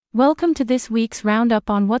Welcome to this week's roundup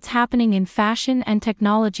on what's happening in fashion and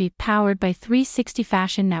technology powered by 360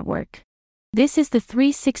 Fashion Network. This is the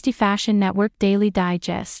 360 Fashion Network Daily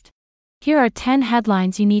Digest. Here are 10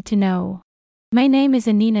 headlines you need to know. My name is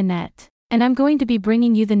Anina Net, and I'm going to be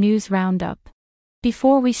bringing you the news roundup.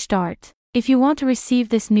 Before we start, if you want to receive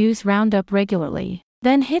this news roundup regularly,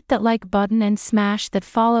 then hit that like button and smash that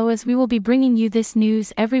follow, as we will be bringing you this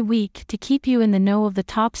news every week to keep you in the know of the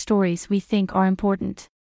top stories we think are important.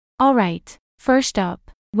 Alright, first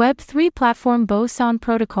up, Web3 platform Boson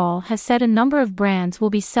Protocol has said a number of brands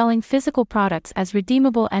will be selling physical products as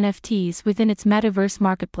redeemable NFTs within its metaverse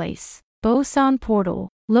marketplace, Boson Portal,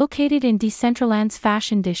 located in Decentraland's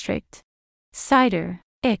fashion district. Cider,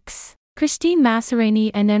 X, Christine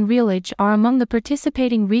Masserani and Enrealage are among the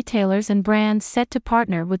participating retailers and brands set to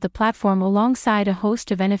partner with the platform alongside a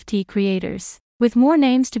host of NFT creators, with more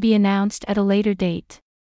names to be announced at a later date.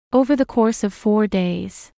 Over the course of 4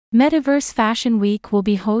 days, Metaverse Fashion Week will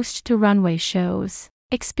be host to runway shows,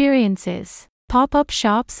 experiences, pop-up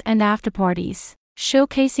shops and afterparties,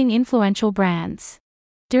 showcasing influential brands.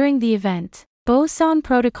 During the event, Boson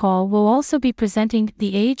Protocol will also be presenting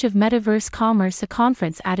The Age of Metaverse Commerce, a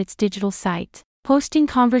conference at its digital site, hosting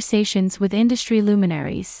conversations with industry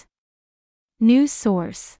luminaries. News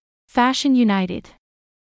source: Fashion United.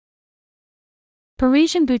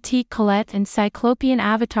 Parisian boutique Colette and Cyclopean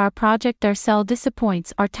avatar project Darcel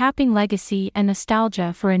Disappoints are tapping legacy and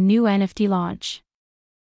nostalgia for a new NFT launch.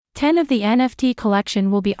 10 of the NFT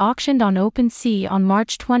collection will be auctioned on OpenSea on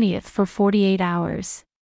March 20th for 48 hours.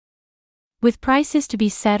 With prices to be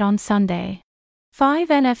set on Sunday. 5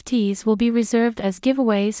 NFTs will be reserved as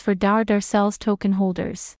giveaways for Darcel's token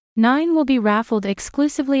holders. 9 will be raffled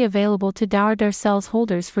exclusively available to Darcel's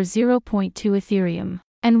holders for 0.2 Ethereum.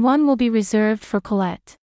 And 1 will be reserved for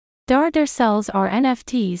Colette. Darcel's are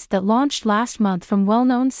NFTs that launched last month from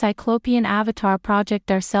well-known Cyclopean avatar project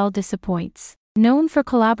Darcel Disappoints, known for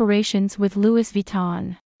collaborations with Louis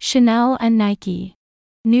Vuitton, Chanel and Nike.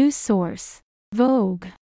 News source: Vogue.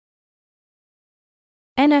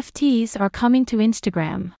 NFTs are coming to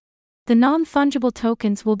Instagram. The non-fungible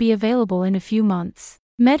tokens will be available in a few months,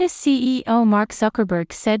 Meta's CEO Mark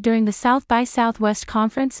Zuckerberg said during the South by Southwest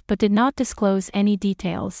conference, but did not disclose any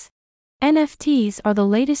details. NFTs are the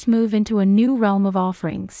latest move into a new realm of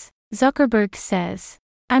offerings, Zuckerberg says.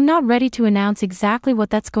 I'm not ready to announce exactly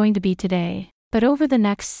what that's going to be today, but over the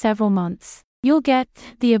next several months, you'll get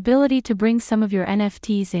the ability to bring some of your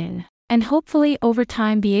NFTs in, and hopefully over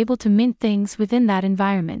time be able to mint things within that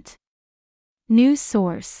environment. News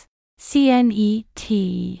source: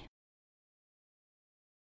 CNET.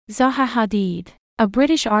 Zaha Hadid, a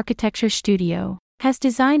British architecture studio, has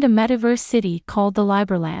designed a metaverse city called the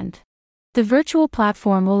Liberland. The virtual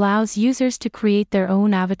platform allows users to create their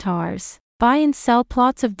own avatars, buy and sell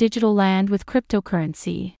plots of digital land with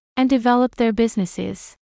cryptocurrency, and develop their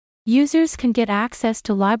businesses. Users can get access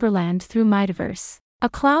to Liberland through Metaverse, a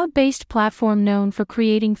cloud-based platform known for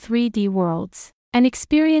creating 3D worlds, and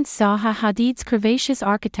experience Zaha Hadid's curvaceous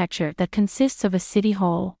architecture that consists of a city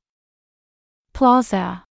hall,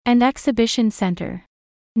 plaza, and exhibition center.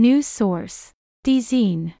 News source: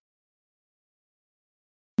 DZine.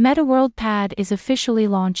 MetaWorld Pad is officially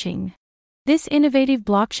launching. This innovative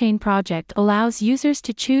blockchain project allows users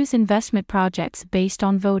to choose investment projects based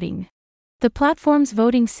on voting. The platform's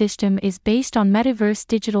voting system is based on Metaverse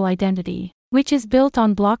digital identity, which is built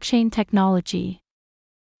on blockchain technology.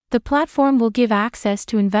 The platform will give access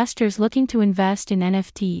to investors looking to invest in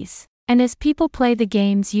NFTs. And as people play the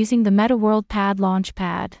games using the MetaWorld Pad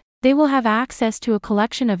Launchpad, they will have access to a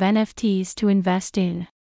collection of NFTs to invest in.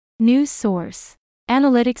 News source: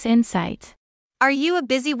 Analytics Insight. Are you a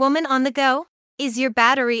busy woman on the go? Is your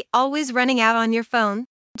battery always running out on your phone?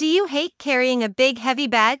 Do you hate carrying a big heavy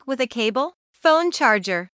bag with a cable, phone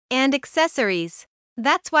charger, and accessories?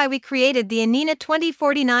 That's why we created the Anina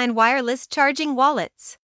 2049 wireless charging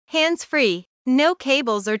wallets. Hands-free, no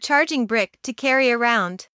cables or charging brick to carry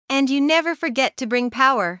around. And you never forget to bring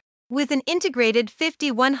power. With an integrated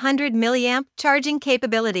 5100 mAh charging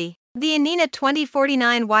capability, the Anina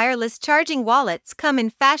 2049 wireless charging wallets come in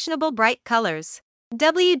fashionable bright colors.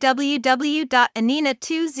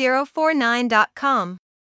 www.anina2049.com.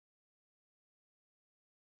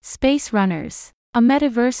 Space Runners, a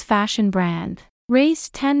metaverse fashion brand,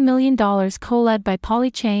 raised $10 million co-led by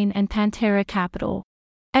Polychain and Pantera Capital.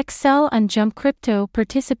 Excel and Jump Crypto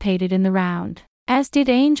participated in the round, as did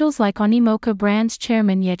angels like Onimoka Brands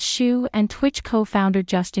chairman Yet Shu and Twitch co-founder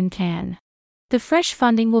Justin Kan. The fresh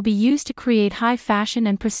funding will be used to create high fashion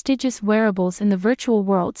and prestigious wearables in the virtual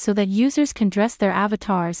world so that users can dress their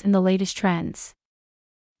avatars in the latest trends.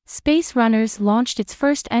 Space Runners launched its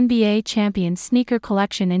first NBA Champion sneaker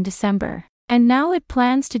collection in December, and now it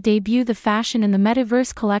plans to debut the fashion in the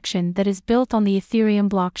metaverse collection that is built on the Ethereum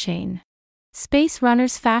blockchain. Space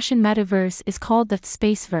Runners' fashion metaverse is called the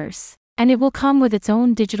Spaceverse, and it will come with its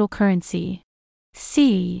own digital currency.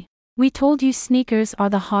 See, we told you sneakers are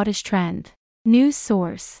the hottest trend. News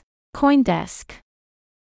source: CoinDesk.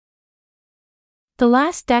 The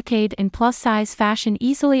last decade in plus-size fashion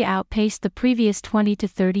easily outpaced the previous 20 to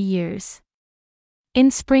 30 years.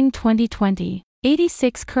 In spring 2020,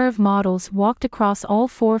 86 curve models walked across all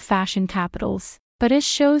 4 fashion capitals, but as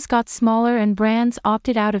shows got smaller and brands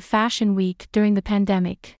opted out of Fashion Week during the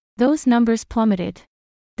pandemic, those numbers plummeted.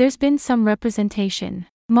 There's been some representation.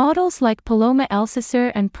 Models like Paloma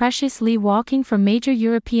Elsesser and Precious Lee walking for major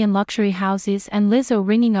European luxury houses and Lizzo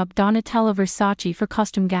ringing up Donatella Versace for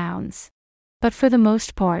custom gowns. But for the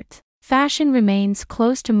most part, fashion remains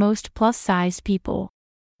close to most plus-sized people.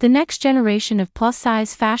 The next generation of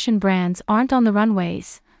plus-size fashion brands aren't on the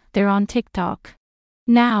runways, they're on TikTok.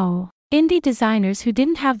 Now, indie designers who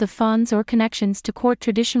didn't have the funds or connections to court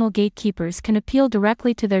traditional gatekeepers can appeal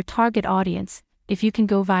directly to their target audience, if you can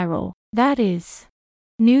go viral, that is.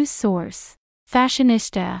 News source: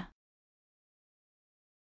 Fashionista.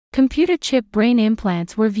 Computer chip brain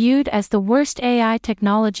implants were viewed as the worst AI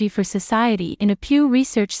technology for society in a Pew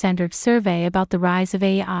Research Center survey about the rise of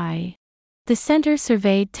AI. The center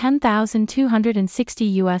surveyed 10,260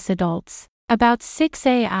 U.S. adults about 6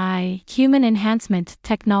 AI, human enhancement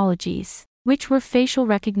technologies, which were facial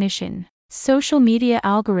recognition, social media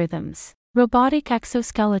algorithms, robotic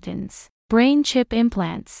exoskeletons, brain chip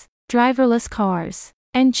implants, driverless cars,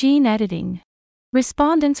 and gene editing.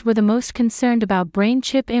 Respondents were the most concerned about brain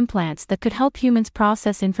chip implants that could help humans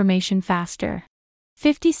process information faster.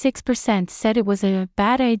 56% said it was a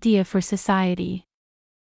bad idea for society.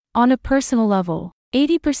 On a personal level,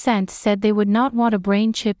 80% said they would not want a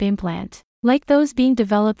brain chip implant, like those being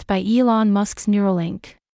developed by Elon Musk's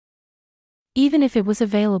Neuralink, even if it was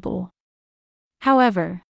available.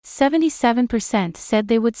 However, 77% said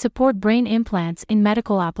they would support brain implants in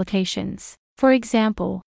medical applications, for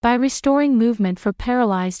example, by restoring movement for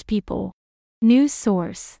paralyzed people. News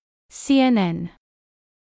source: CNN.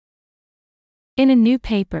 In a new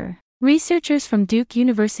paper, researchers from Duke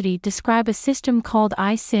University describe a system called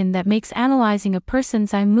iSyn that makes analyzing a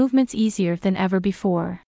person's eye movements easier than ever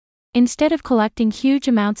before. Instead of collecting huge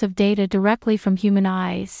amounts of data directly from human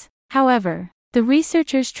eyes, however, the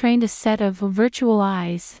researchers trained a set of virtual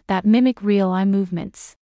eyes that mimic real eye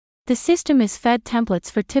movements. The system is fed templates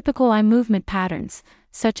for typical eye movement patterns,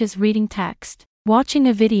 such as reading text, watching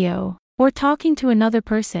a video, or talking to another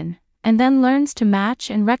person, and then learns to match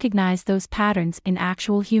and recognize those patterns in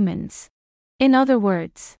actual humans. In other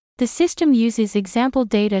words, the system uses example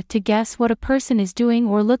data to guess what a person is doing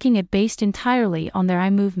or looking at based entirely on their eye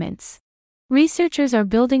movements. Researchers are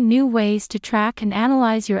building new ways to track and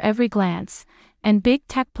analyze your every glance, and big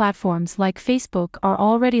tech platforms like Facebook are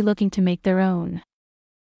already looking to make their own.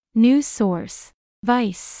 News source: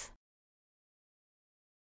 Vice.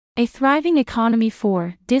 A thriving economy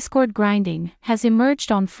for Discord grinding has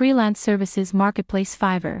emerged on freelance services marketplace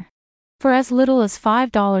Fiverr. For as little as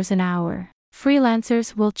 $5 an hour,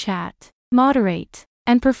 freelancers will chat, moderate,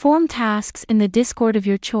 and perform tasks in the Discord of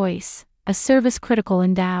your choice, a service critical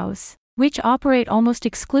in DAOs, which operate almost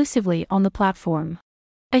exclusively on the platform.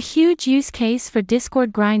 A huge use case for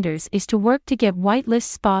Discord grinders is to work to get whitelist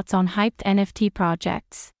spots on hyped NFT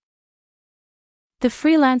projects. The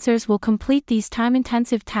freelancers will complete these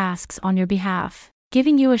time-intensive tasks on your behalf,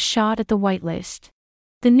 giving you a shot at the whitelist.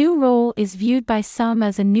 The new role is viewed by some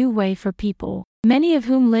as a new way for people, many of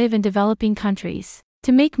whom live in developing countries,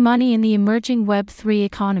 to make money in the emerging Web3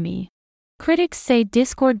 economy. Critics say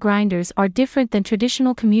Discord grinders are different than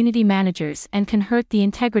traditional community managers and can hurt the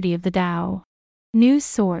integrity of the DAO. News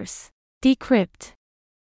source: Decrypt.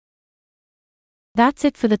 That's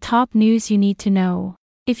it for the top news you need to know.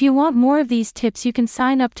 If you want more of these tips, you can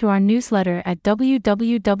sign up to our newsletter at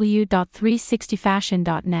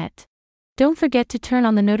www.360fashion.net. Don't forget to turn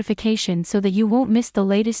on the notification so that you won't miss the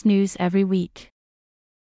latest news every week.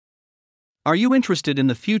 Are you interested in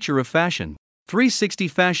the future of fashion? 360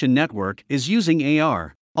 Fashion Network is using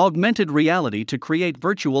AR, augmented reality, to create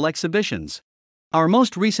virtual exhibitions. Our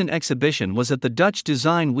most recent exhibition was at the Dutch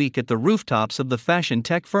Design Week at the rooftops of the fashion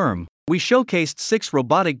tech firm. We showcased 6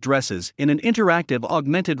 robotic dresses in an interactive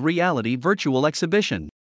augmented reality virtual exhibition.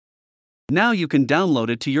 Now you can download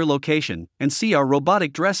it to your location and see our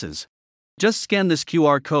robotic dresses. Just scan this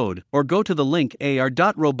QR code or go to the link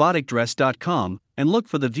ar.roboticdress.com and look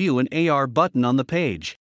for the View in AR button on the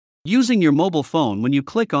page. Using your mobile phone, when you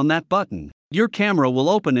click on that button, Your camera will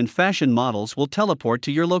open and fashion models will teleport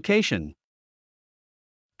to your location.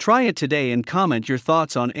 Try it today and comment your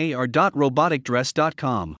thoughts on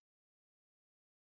ar.roboticdress.com.